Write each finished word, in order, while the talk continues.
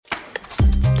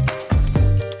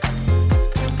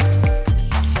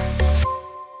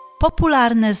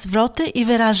Popularne zwroty i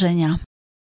wyrażenia.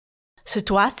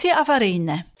 Sytuacje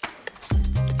awaryjne.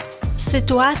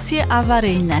 Sytuacje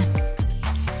awaryjne.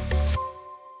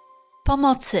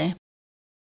 Pomocy.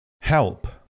 Help.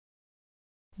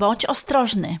 Bądź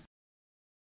ostrożny.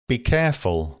 Be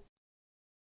careful.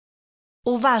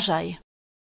 Uważaj.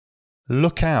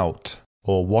 Look out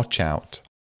or watch out.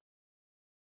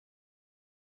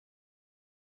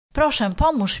 Proszę,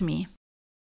 pomóż mi.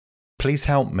 Please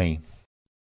help me.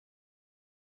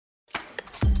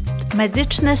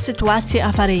 Medyczne sytuacje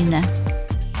awaryjne.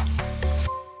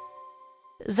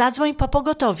 Zadzwoń po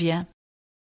pogotowie.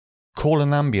 Call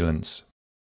an ambulance.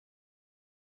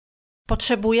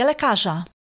 Potrzebuję lekarza.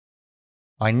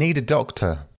 I need a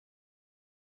doctor.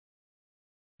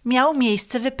 Miał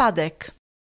miejsce wypadek.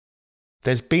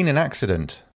 There's been an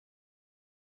accident.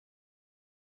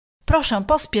 Proszę,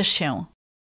 pospiesz się.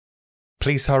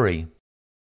 Please hurry.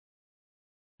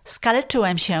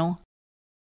 Skaleczyłem się.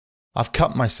 I've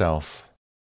cut myself.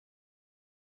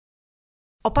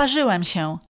 Oparzyłem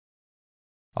się.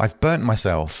 I've burnt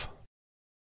myself.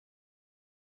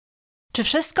 Czy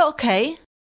wszystko ok?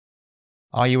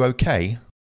 Are you okay?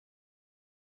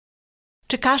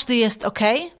 Czy każdy jest ok?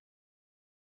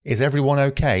 Is everyone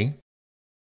okay?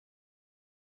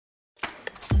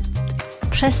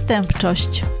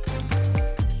 Przestępczość.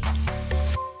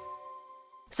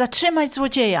 Zatrzymać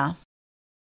złodzieja.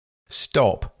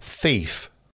 Stop,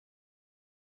 thief.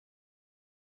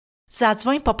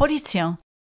 Zadzwoń po policję.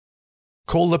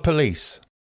 Call the police.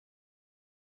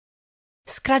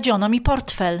 Skradziono mi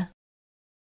portfel.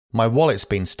 My wallet's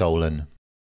been stolen.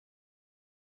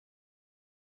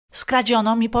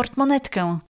 Skradziono mi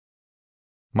portmonetkę.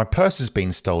 My purse has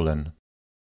been stolen.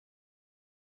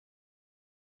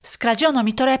 Skradziono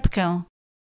mi torebkę.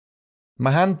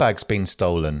 My handbag's been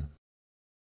stolen.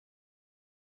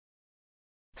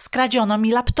 Skradziono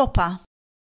mi laptopa.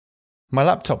 My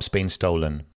laptop's been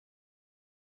stolen.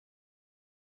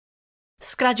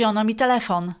 Skradziono mi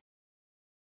telefon.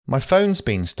 My phone's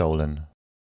been stolen.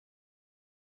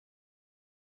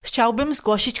 Chciałbym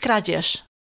zgłosić kradzież.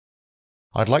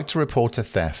 I'd like to report a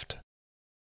theft.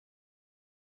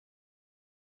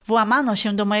 Włamano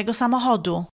się do mojego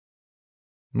samochodu.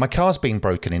 My car's been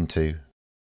broken into.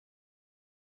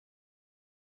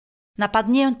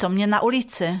 Napadnięto mnie na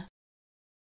ulicy.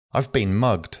 I've been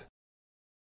mugged.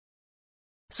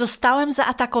 Zostałem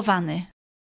zaatakowany.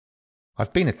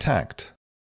 I've been attacked.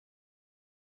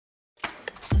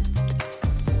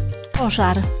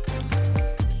 Pożar.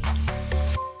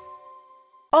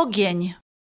 Ogień.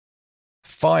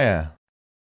 Fire.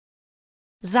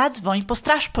 Zadzwoń po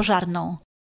straż pożarną.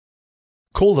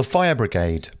 Call the fire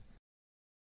brigade.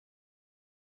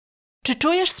 Czy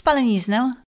czujesz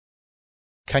spaleniznę?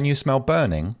 Can you smell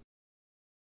burning?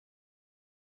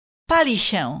 Pali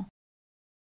się.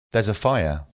 There's a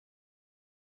fire.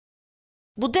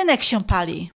 Budynek się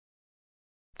pali.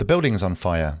 The building's on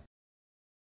fire.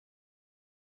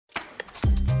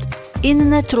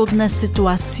 Inne trudne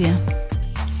sytuacje.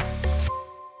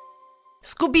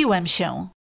 Zgubiłem się.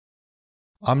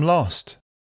 I'm lost.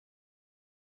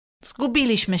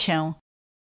 Zgubiliśmy się.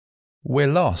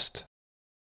 We're lost.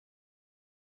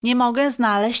 Nie mogę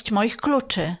znaleźć moich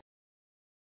kluczy.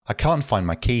 I can't find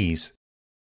my keys.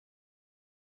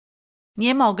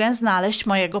 Nie mogę znaleźć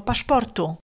mojego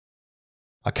paszportu.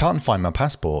 I can't find my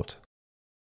passport.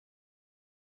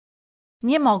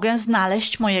 Nie mogę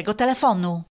znaleźć mojego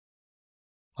telefonu.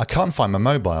 I can't find my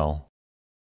mobile.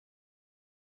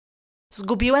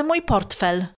 Zgubiłem mój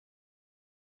portfel.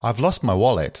 I've lost my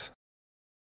wallet.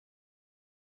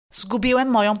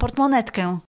 Zgubiłem moją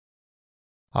portmonetkę.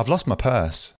 I've lost my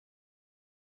purse.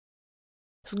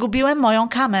 Zgubiłem moją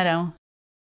kamerę.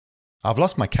 I've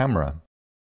lost my camera.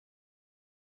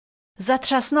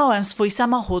 Zatrzasnąłem swój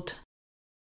samochód.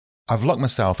 I've locked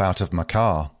myself out of my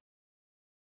car.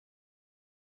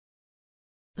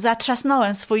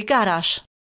 Zatrzasnąłem swój garaż.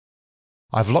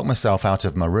 I've locked myself out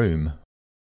of my room.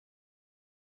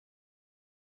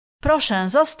 Proszę,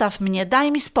 zostaw mnie,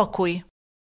 daj mi spokój.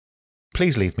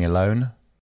 Please leave me alone.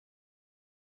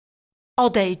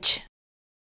 Odejdź.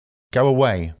 Go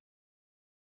away.